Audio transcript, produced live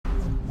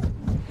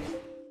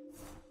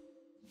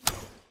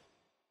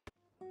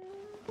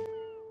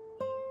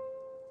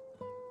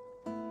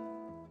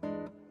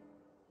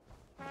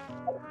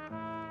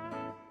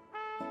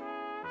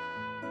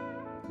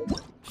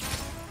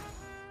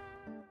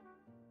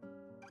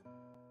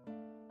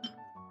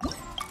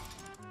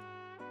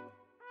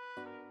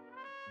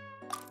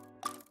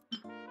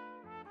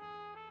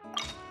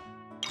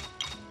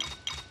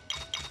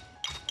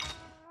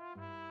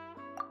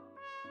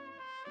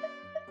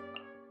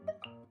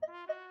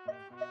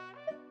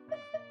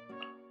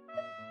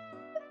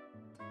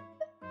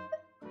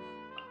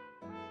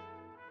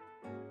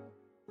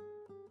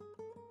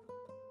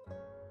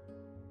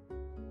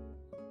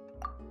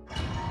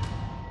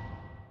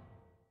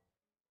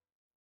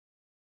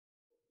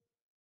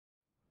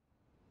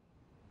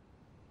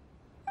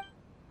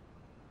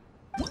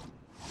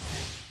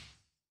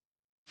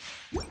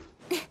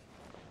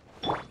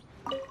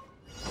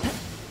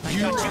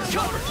got you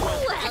covered.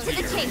 Cut to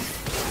the chase.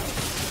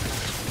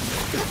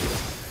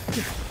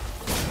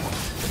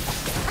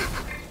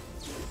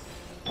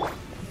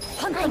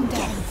 Hunt them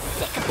down.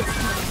 Sick of this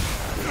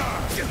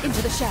game.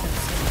 Into the shadows.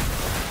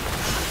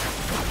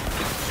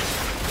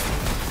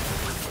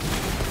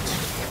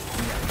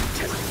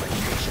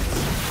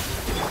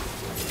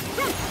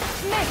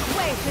 Make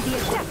way for the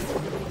adept.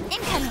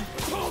 Incoming.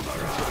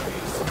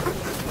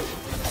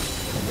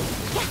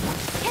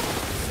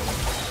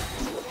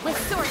 With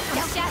sword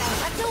from shadow.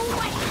 That's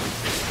away.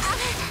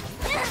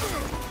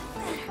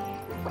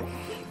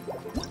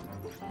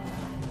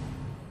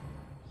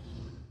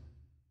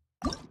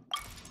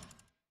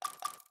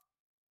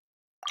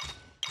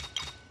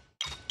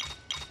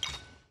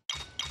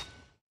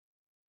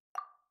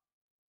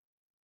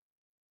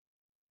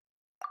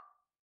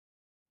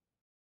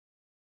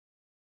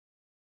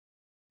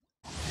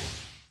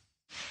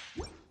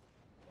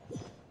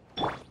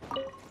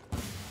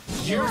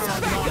 You are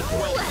not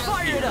welcome.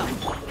 Fire it up.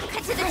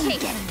 Cut to the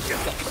chase.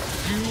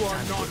 You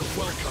are not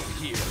welcome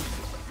here.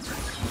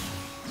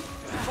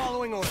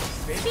 Following orders.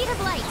 Speed of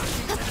light.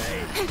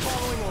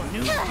 Following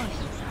orders.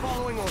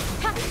 Following orders.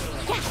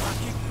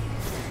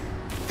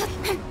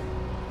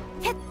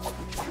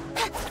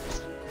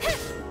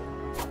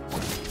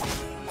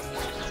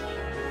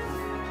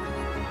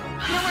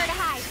 Nowhere to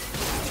hide.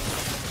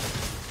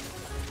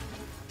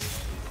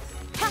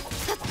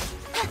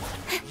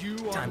 You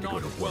are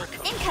not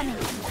welcome. Incoming.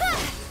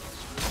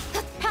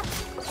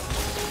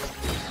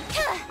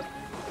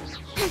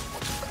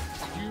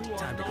 You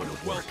are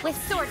not welcome. With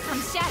sword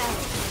comes shadow.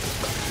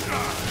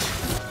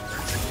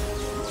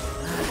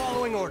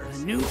 Following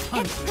orders. A new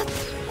hunt.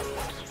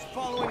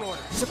 Following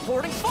orders.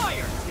 Supporting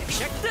fire.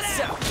 Check this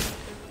out.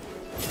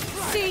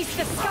 Seize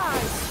the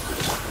skies.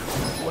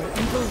 Where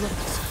evil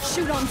lurks,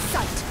 shoot on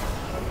sight.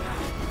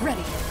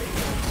 Ready.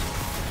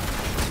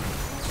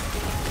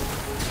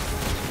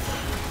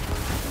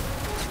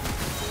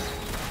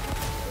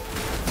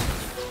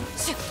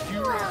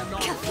 You are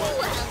not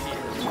welcome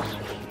here.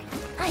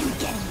 I'm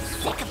getting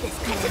sick of this.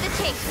 Cut to the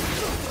chase.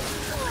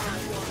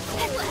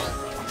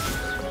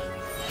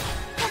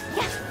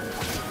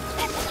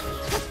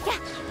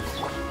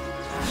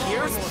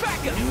 Here's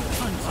backup. New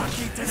hunt.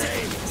 Lucky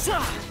today.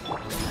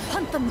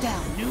 Hunt them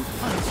down. New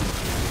hunt.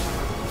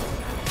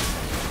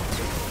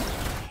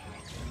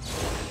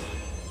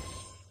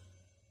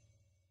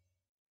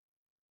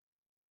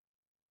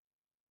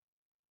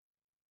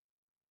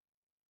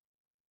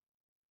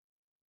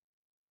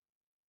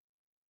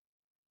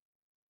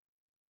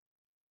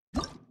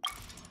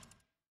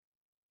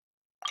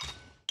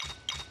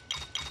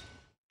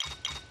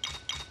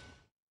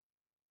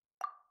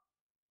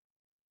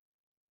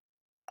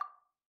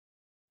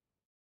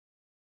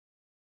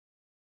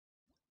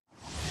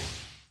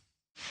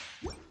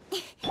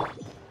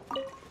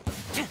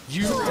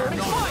 You are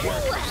not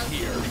welcome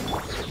here.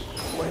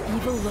 Where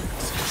evil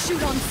lurks,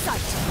 shoot on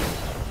sight.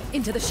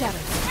 Into the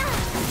shadows.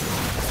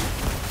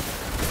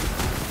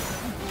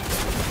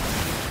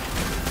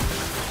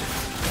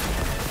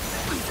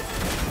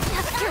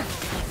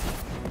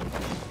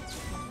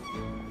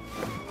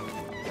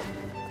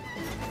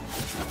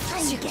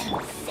 I'm getting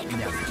sick of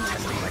this game.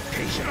 Testing my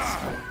patience.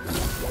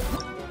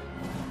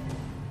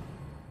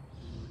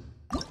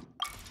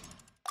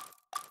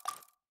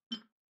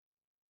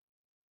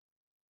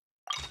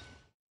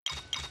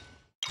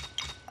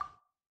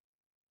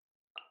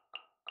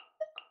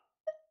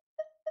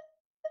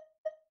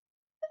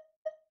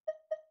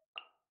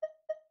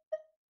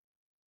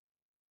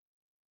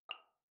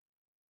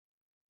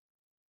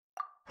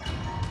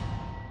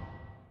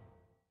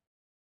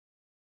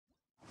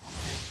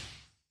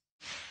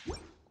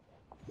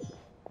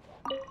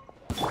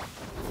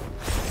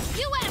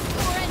 You asked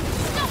for it.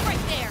 Stop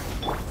right there.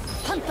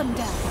 Hunt them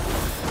down.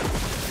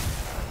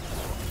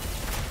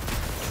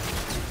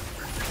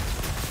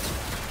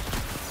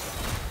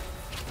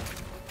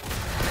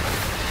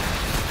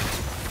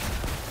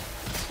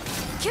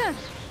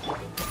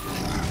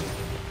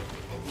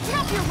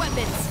 Drop your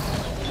weapons.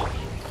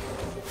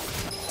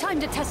 Time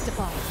to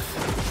testify.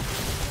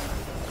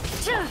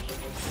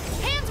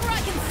 Hands where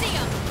I can see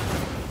them.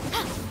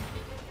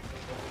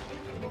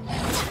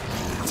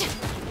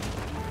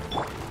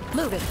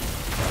 Move it.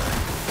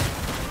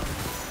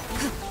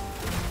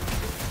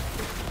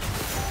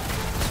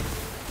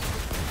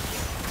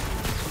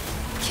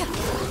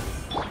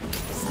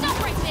 Stop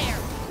right there.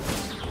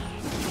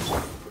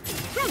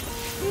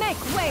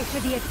 Make way for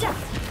the adept.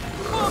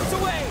 Moves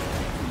away.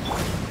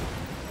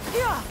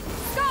 Yeah!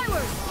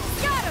 Skyward!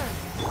 Scatter!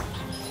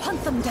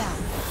 Hunt them down.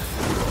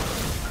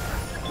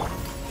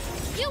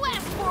 You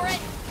asked for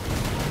it.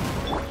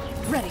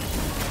 Ready.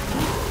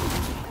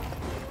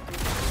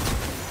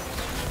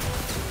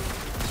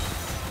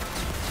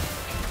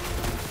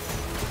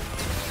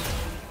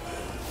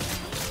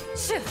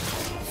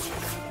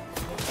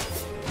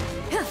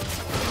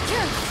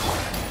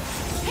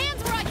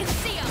 Hands where I can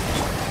see them.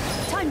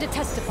 Time to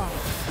testify.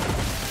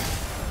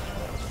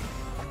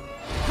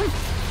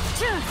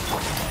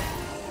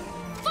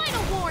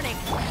 Final warning.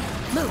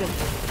 Move it.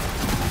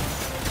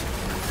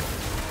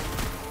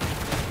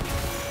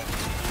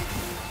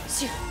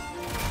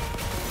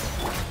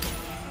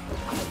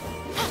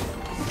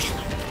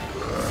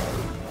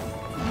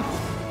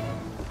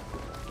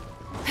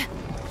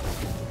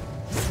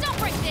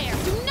 Stop right there!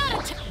 Do not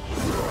attack!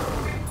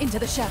 Into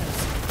the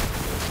shadows.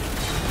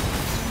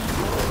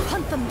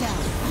 Hunt them down.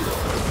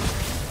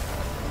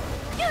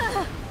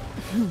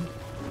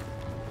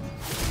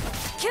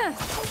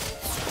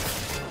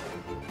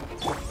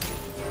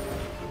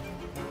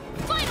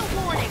 Final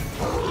warning!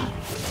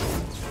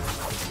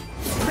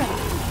 Ready.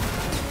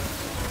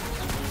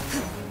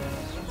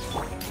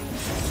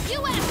 You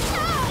asked!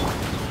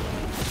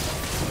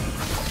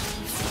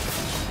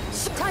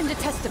 Time to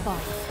testify.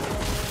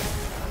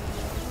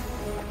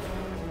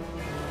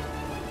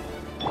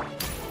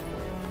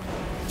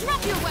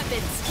 Drop your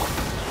weapons!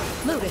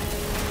 Loaded.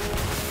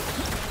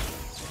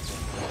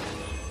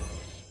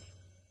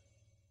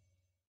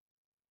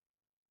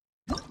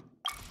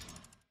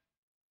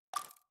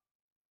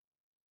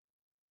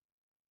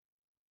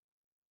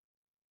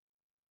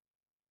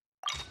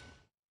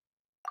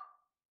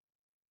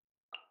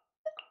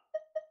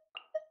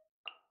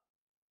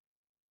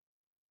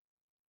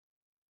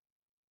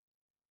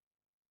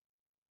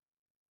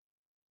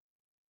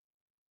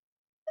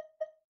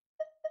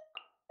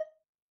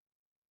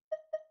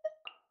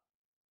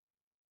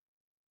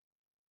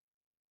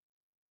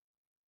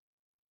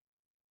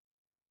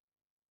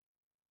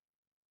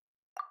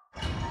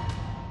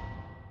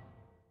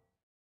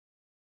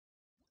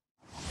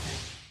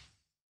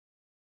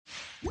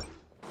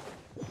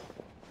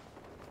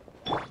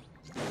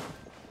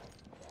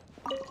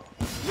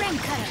 Rain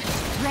cutter!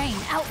 Rain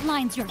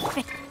outlines your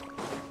fit.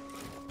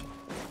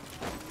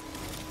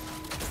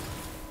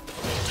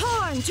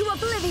 Torn to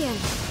oblivion.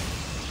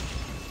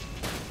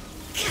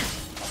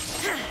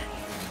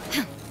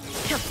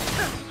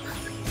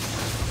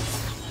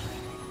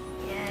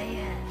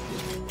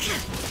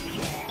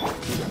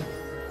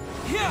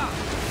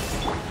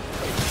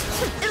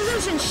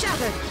 Illusion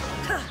shattered.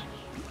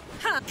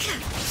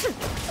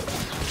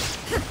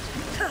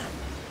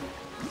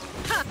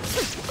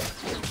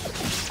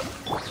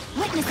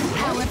 Witness the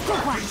power of the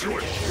one.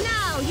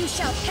 Now you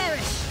shall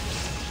perish.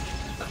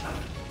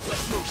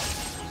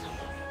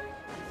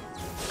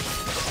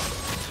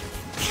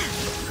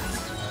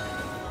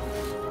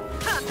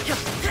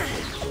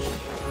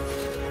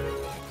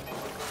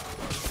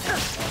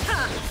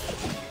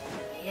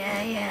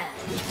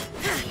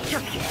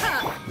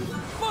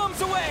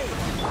 Bombs away!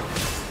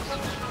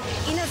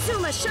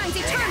 Inazuma shines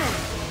eternal.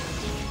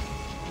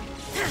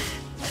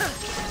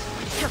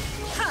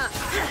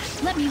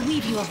 Let me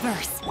weave you a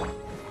verse.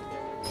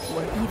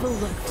 Where evil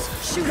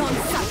lurks, shoot on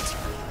sight.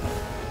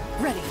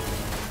 Ready.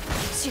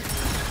 Shoot.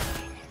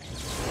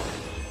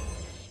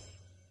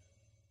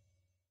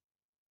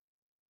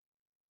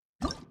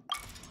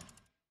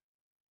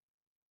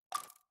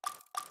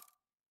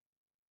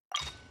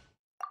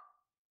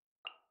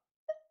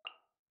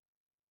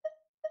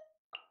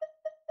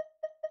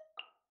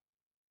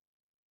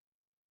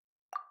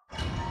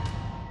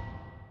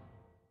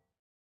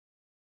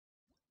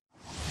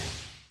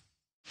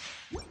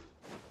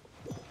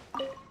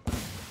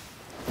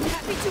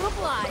 Happy to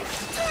oblige.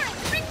 Torrent,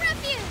 bring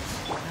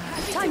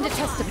refuge! Time to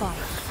testify.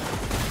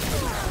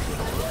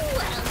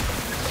 Well,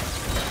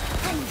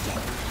 I'm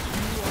dead.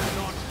 You are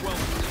not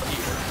welcome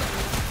here.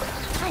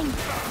 I'm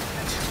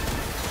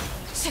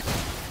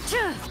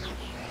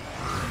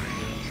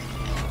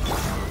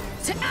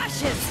To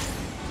ashes.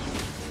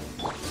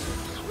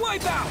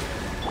 Wipe out!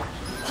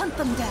 Hunt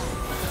them down.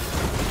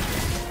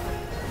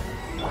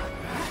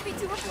 happy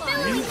to oblige.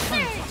 Billy,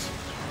 surge!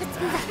 It's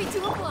happy to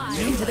oblige.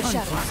 Into the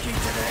shadows. Lucky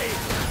today.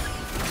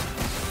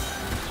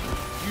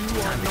 You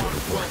are not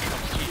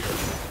welcome here.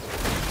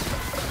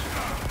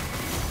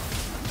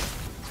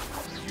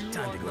 You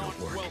are not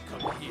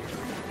welcome here.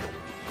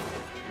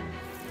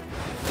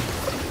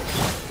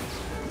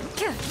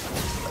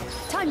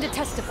 Time to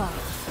testify.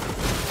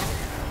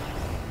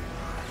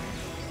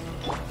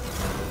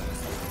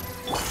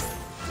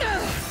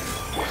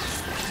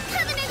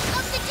 Covenant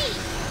of the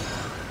Deep!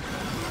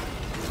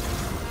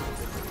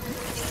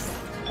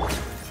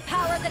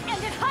 Power that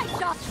ended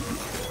Hydra.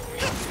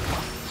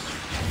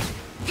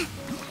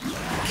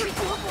 Happy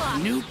to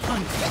oblige. New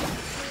punch.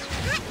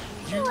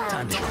 You are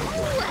Well, not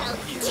well.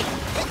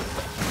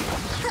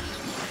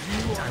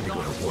 You are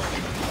not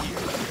welcome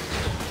here.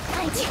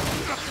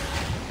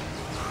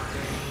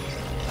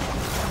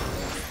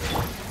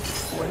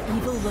 Where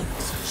evil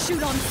lurks,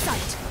 shoot on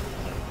sight.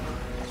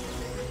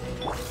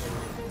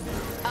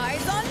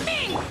 Eyes on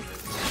me!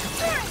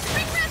 Torrent,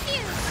 bring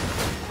refuge!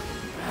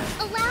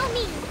 Allow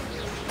me.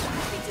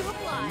 Happy to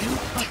oblige.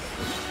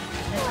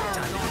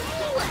 Well,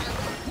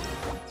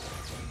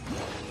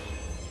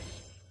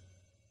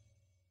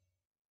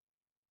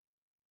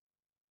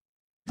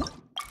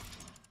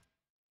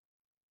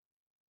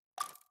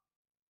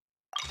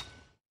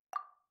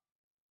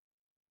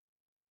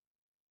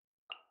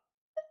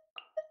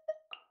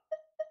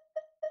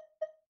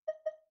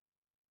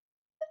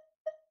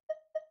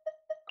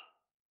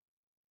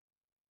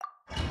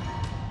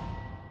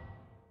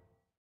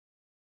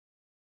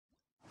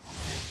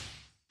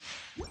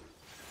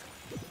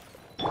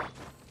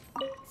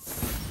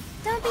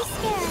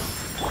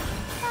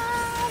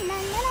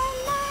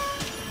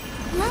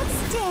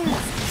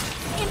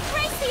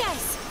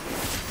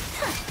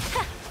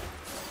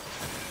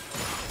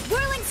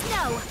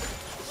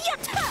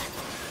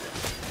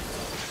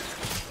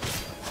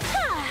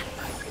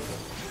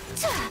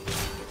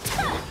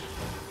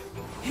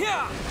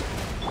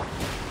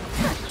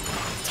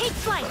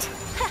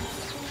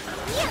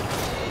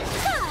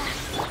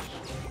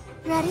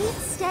 Ready,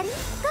 steady,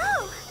 go!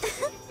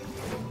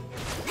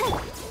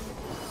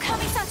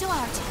 Kamisato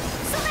art!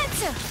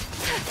 Sumetsu!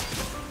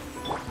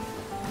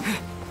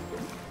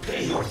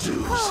 Pay your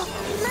dues. Oh,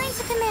 mine's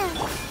the command!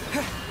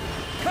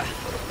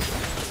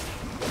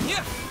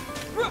 Yeah.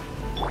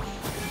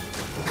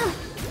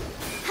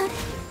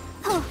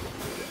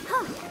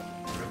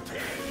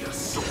 Prepare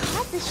yourself.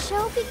 Let the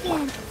show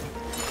begin!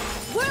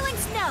 Whirling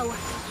snow!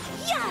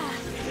 Yeah!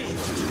 Pay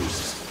your dues.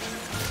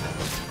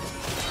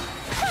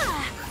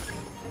 Ha!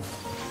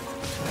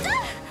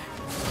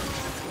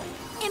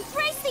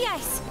 Embrace the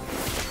ice!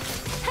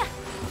 Ha!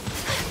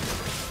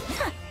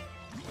 Ha!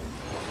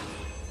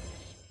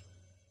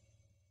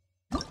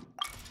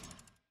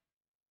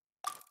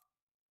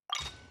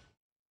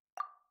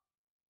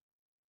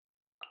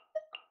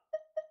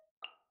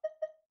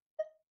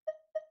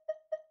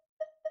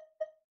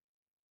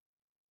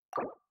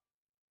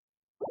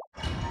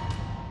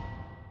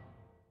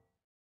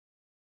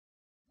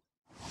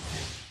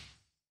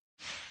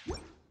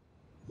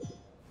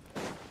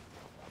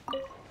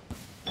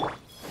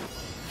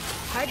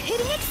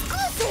 Hard-hitting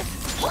exclusive!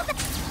 Hold the...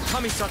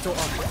 Kamisato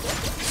art.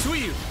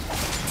 Suiyu.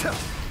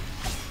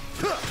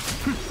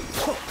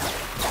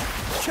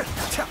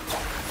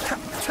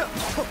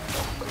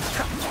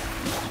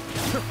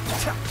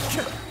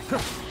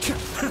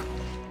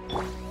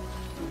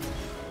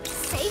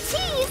 Say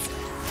cheese!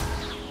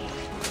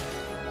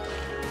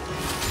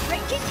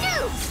 Breaking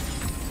news!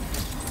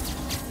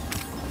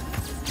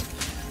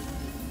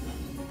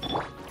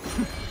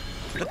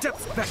 The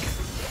depths beckon.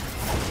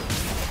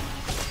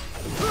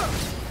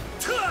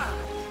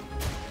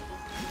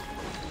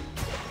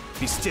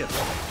 Be still.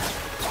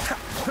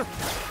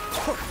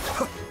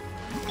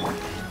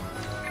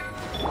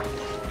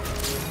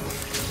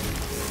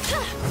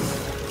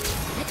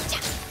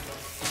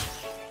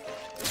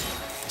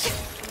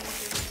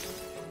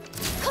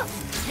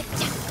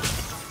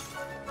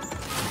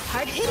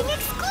 Hard-hitting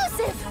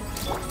exclusive!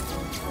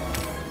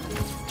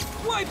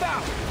 Wipe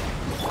out.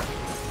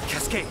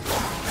 Cascade.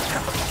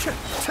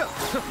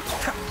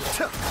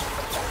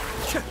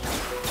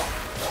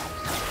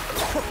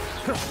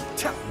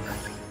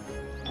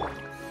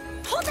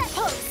 Hold that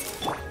pose!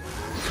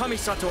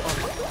 Kamisato art.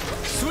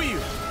 Suiyu.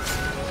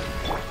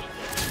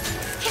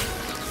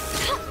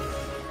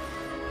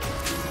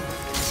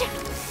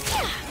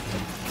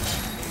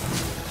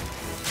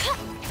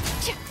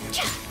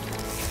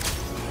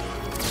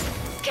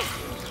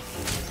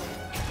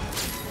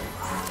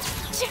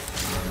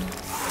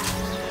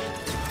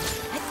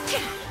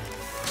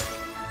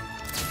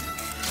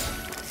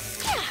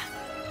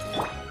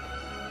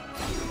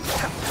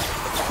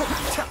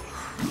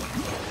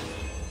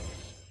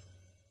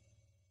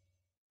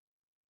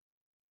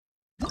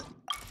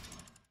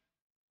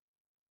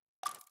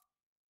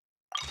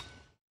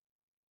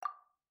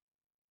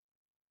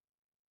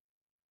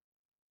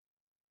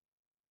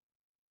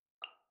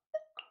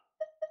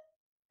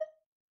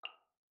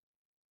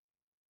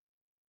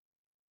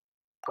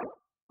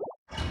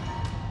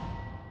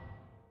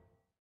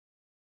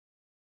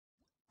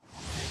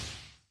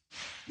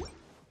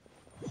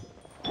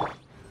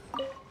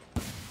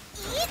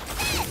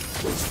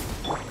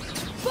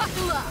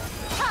 Buckle up!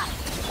 Ha!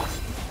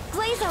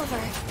 Glaze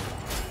over.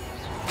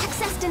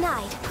 Access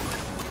denied.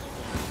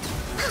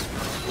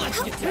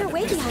 We're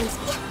way behind.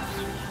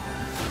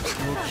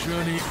 Your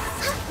journey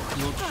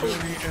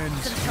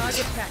ends.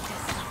 Target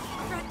practice.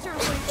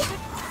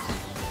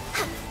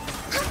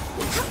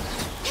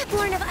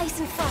 Born of ice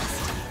and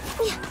frost.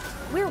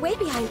 We're way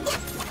behind.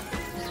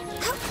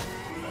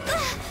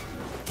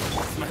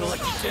 My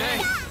lucky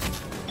day.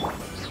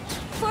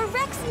 For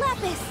Rex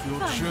Lapis.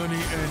 Your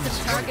journey ends.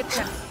 Target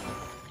practice.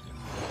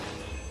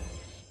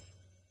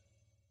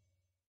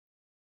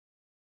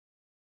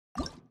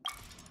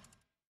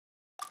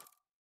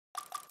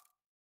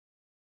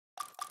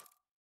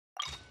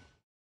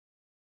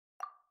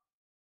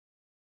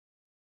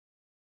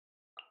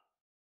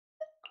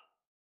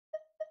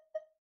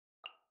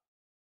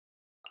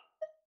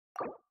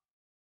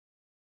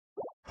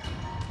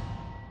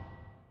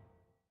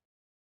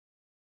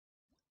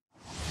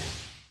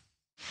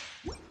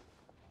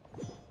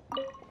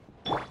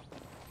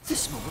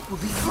 This moment will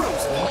be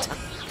frozen in time.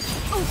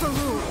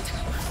 Overruled.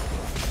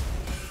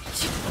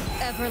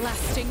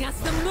 Everlasting as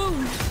the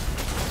moon.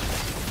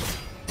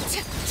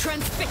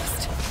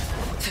 Transfixed.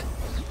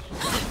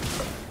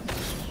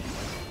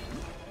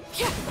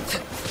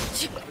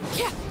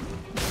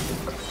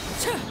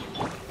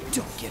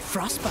 Don't get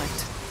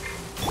frostbite.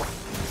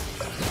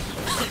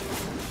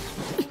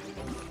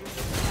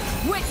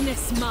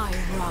 Witness my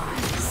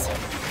rise.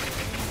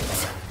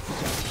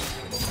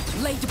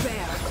 Laid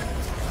bare.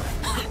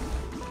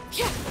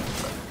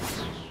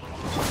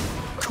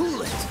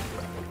 Cool it.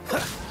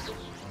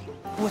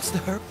 What's the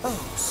hurt?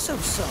 Oh, so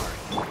sorry.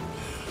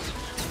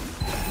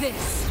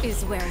 This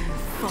is where you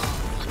fall.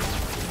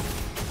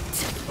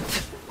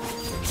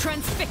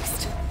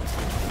 Transfixed.